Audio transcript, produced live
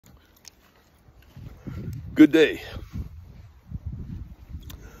Good day.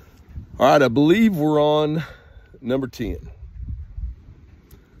 All right, I believe we're on number 10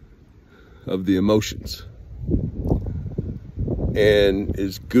 of the emotions. And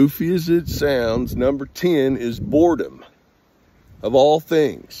as goofy as it sounds, number 10 is boredom, of all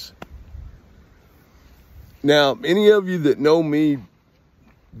things. Now, any of you that know me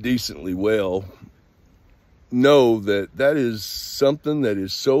decently well know that that is something that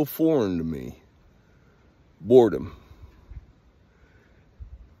is so foreign to me. Boredom.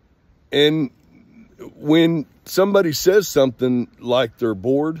 And when somebody says something like they're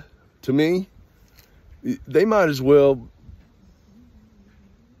bored to me, they might as well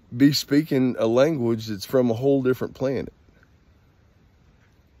be speaking a language that's from a whole different planet.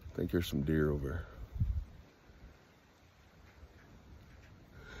 I think there's some deer over there.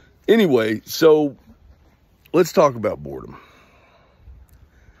 Anyway, so let's talk about boredom.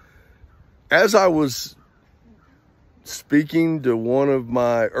 As I was speaking to one of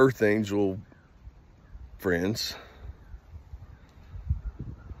my Earth Angel friends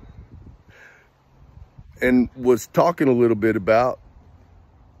and was talking a little bit about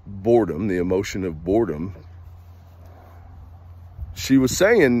boredom, the emotion of boredom, she was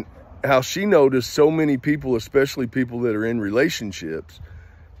saying how she noticed so many people, especially people that are in relationships,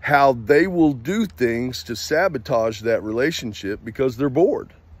 how they will do things to sabotage that relationship because they're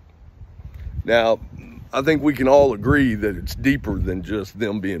bored. Now, I think we can all agree that it's deeper than just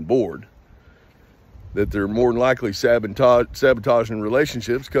them being bored, that they're more than likely sabotaging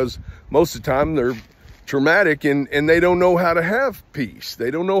relationships because most of the time they're traumatic and they don't know how to have peace.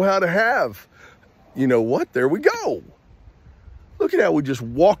 They don't know how to have, you know what? There we go. Look at how we just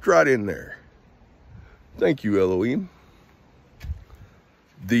walked right in there. Thank you, Elohim.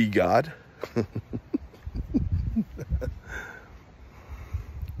 The God.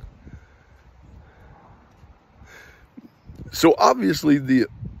 So obviously the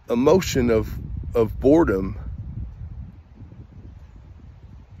emotion of boredom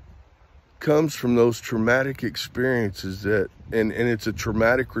comes from those traumatic experiences that, and it's a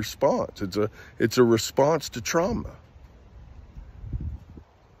traumatic response. It's a response to trauma.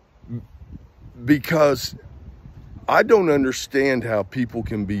 Because I don't understand how people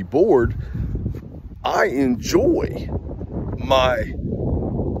can be bored. I enjoy my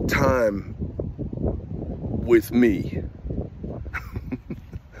time with me.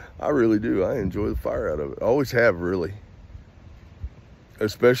 I really do. I enjoy the fire out of it. I always have, really.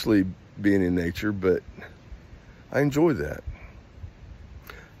 Especially being in nature, but I enjoy that.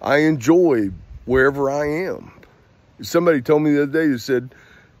 I enjoy wherever I am. Somebody told me the other day, they said,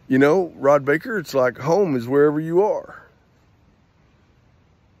 you know, Rod Baker, it's like home is wherever you are.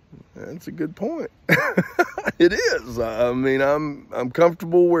 That's a good point. It is. I mean, I'm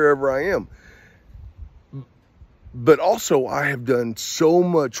comfortable wherever I am. But also, I have done so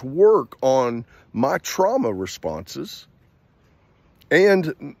much work on my trauma responses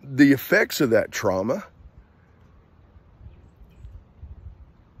and the effects of that trauma.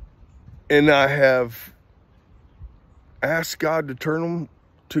 And I have asked God to turn them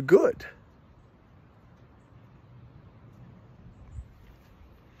to good.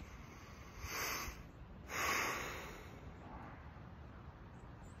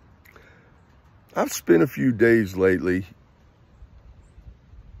 I've spent a few days lately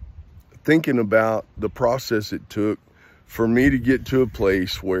thinking about the process it took for me to get to a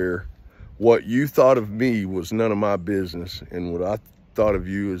place where what you thought of me was none of my business, and what I thought of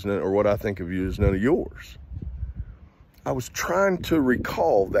you is none, or what I think of you is none of yours. I was trying to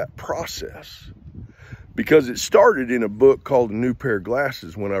recall that process because it started in a book called A New Pair of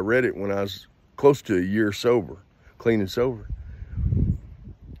Glasses when I read it when I was close to a year sober, clean and sober.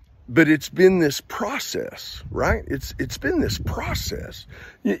 But it's been this process, right? It's been this process.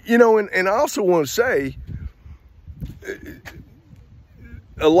 You know, and I also want to say,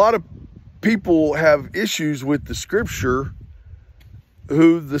 a lot of people have issues with the scripture,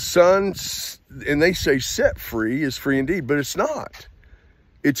 who the Son, and they say set free is free indeed, but it's not.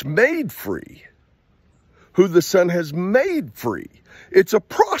 It's made free. Who the Son has made free. It's a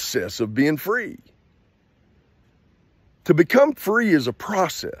process of being free. To become free is a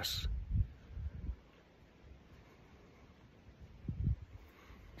process.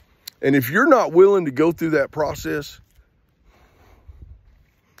 And if you're not willing to go through that process,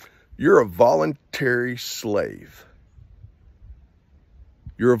 you're a voluntary slave.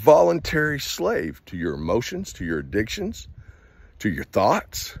 You're a voluntary slave to your emotions, to your addictions, to your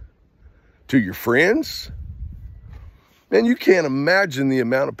thoughts, to your friends. Man, you can't imagine the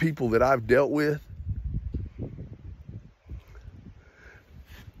amount of people that I've dealt with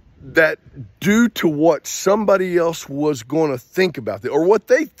that due to what somebody else was going to think about them, or what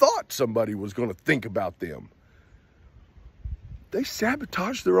they thought somebody was going to think about them, they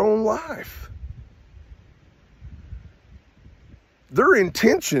sabotaged their own life. Their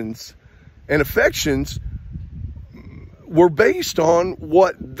intentions and affections were based on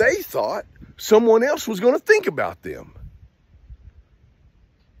what they thought someone else was going to think about them,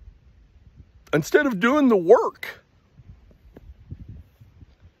 instead of doing the work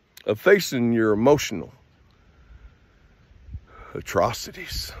of facing your emotional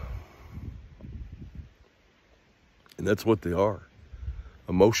atrocities. And that's what they are,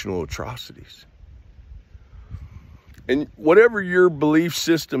 emotional atrocities. And whatever your belief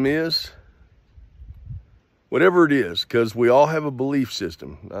system is, whatever it is, because we all have a belief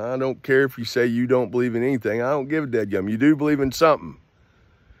system. I don't care if you say you don't believe in anything. I don't give a dadgum. You do believe in something.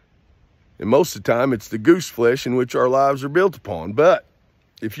 And most of the time, it's the goose flesh in which our lives are built upon. But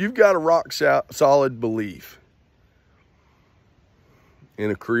if you've got a rock solid belief in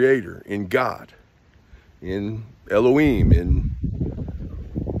a creator, in God, in Elohim,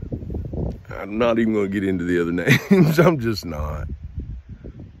 I'm not even going to get into the other names. I'm just not.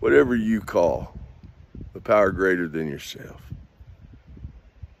 Whatever you call the power greater than yourself.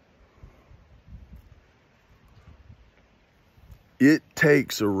 It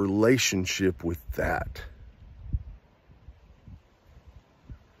takes a relationship with that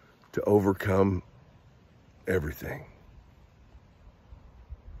to overcome everything.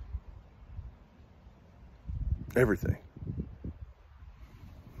 Everything.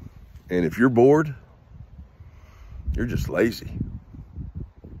 And if you're bored, you're just lazy.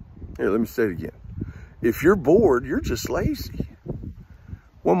 Here, let me say it again. If you're bored, you're just lazy.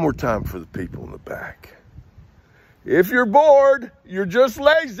 One more time for the people in the back. If you're bored, you're just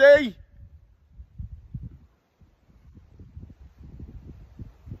lazy.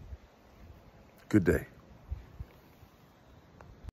 Good day.